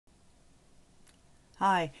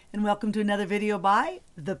Hi, and welcome to another video by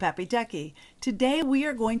the Peppytechie. Today we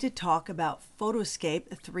are going to talk about PhotoScape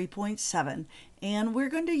 3.7, and we're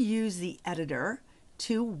going to use the editor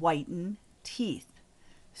to whiten teeth.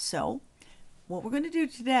 So what we're going to do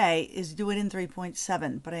today is do it in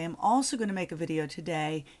 3.7, but I am also going to make a video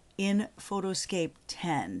today in PhotoScape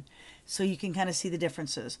 10, so you can kind of see the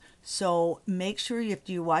differences. So make sure if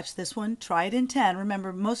you watch this one, try it in 10.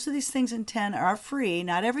 Remember, most of these things in 10 are free.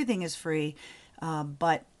 Not everything is free.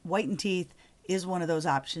 But Whiten Teeth is one of those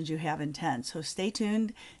options you have in 10. So stay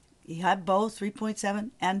tuned. You have both 3.7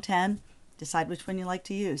 and 10. Decide which one you like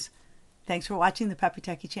to use. Thanks for watching the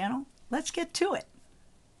Peppytechie channel. Let's get to it.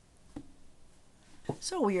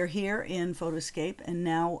 So we are here in PhotoScape, and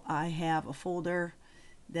now I have a folder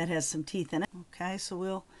that has some teeth in it. Okay, so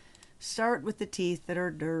we'll start with the teeth that are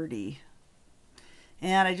dirty.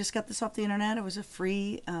 And I just got this off the internet. It was a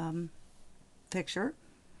free picture.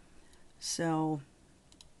 So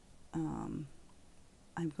I'm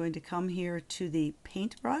going to come here to the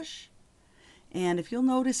paintbrush, and if you'll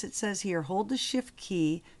notice, it says here, hold the shift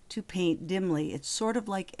key to paint dimly. It's sort of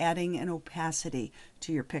like adding an opacity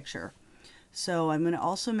to your picture. So I'm going to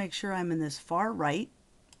also make sure I'm in this far right,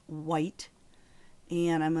 white,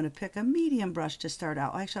 and I'm going to pick a medium brush to start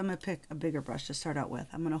out. Actually, I'm going to pick a bigger brush to start out with.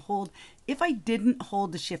 I'm going to hold, if I didn't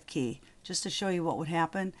hold the shift key, just to show you what would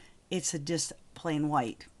happen, it's just plain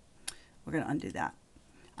white. We're going to undo that.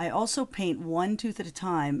 I also paint one tooth at a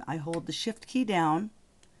time. I hold the shift key down,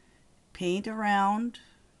 paint around.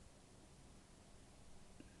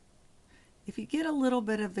 If you get a little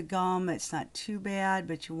bit of the gum, it's not too bad,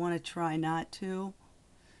 but you want to try not to.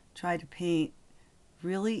 Try to paint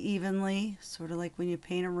really evenly, sort of like when you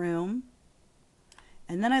paint a room.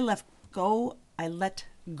 And then I let go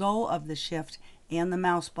of the shift and the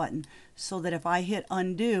mouse button, so that if I hit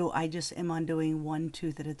undo, I just am undoing one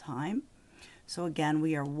tooth at a time. So again,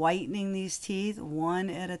 we are whitening these teeth one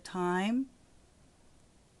at a time.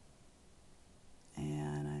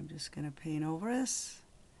 And I'm just going to paint over this.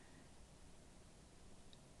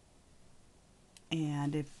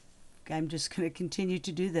 And if I'm just going to continue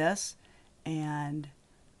to do this, and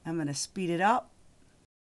I'm going to speed it up.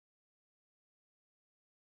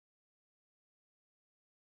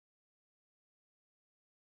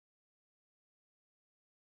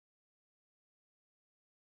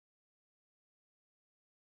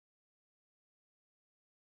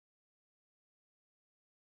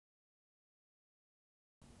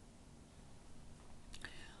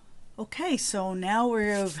 Okay, so now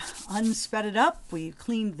we've unsped it up. We've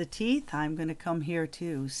cleaned the teeth. I'm going to come here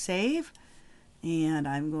to save, and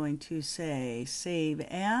I'm going to say save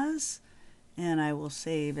as, and I will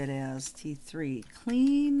save it as T3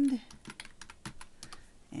 cleaned,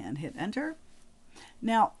 and hit enter.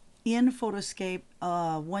 Now in PhotoScape,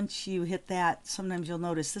 once you hit that, sometimes you'll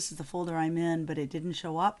notice this is the folder I'm in, but it didn't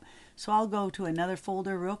show up. So I'll go to another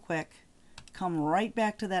folder real quick, come right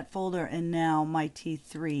back to that folder, and now my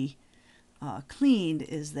T3 cleaned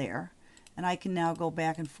is there, and I can now go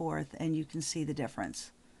back and forth, and you can see the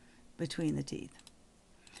difference between the teeth.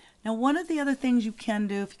 Now, one of the other things you can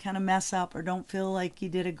do if you kind of mess up or don't feel like you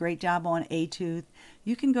did a great job on a tooth,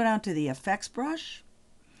 you can go down to the effects brush,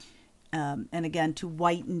 and again, to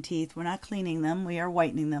whiten teeth. We're not cleaning them, we are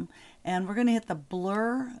whitening them, and we're going to hit the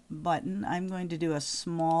blur button. I'm going to do a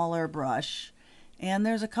smaller brush, and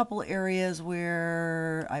there's a couple areas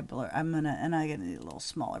where I blur. I get a little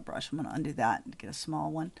smaller brush. I'm gonna undo that and get a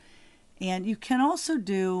small one. And you can also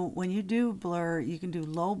do, when you do blur, you can do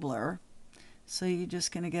low blur. So you're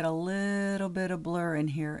just gonna get a little bit of blur in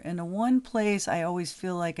here. And the one place I always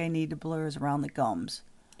feel like I need to blur is around the gums.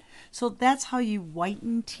 So that's how you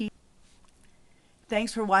whiten teeth.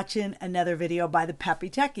 Thanks for watching another video by the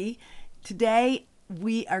Peppytechie. Today,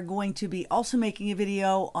 we are going to be also making a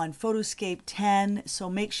video on PhotoScape 10, so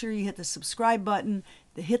make sure you hit the subscribe button,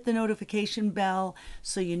 hit the notification bell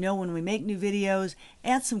so you know when we make new videos.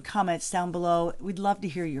 Add some comments down below. We'd love to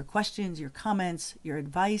hear your questions, your comments, your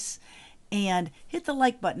advice, and hit the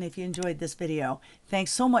like button if you enjoyed this video.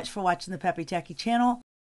 Thanks so much for watching the Peppytechie channel.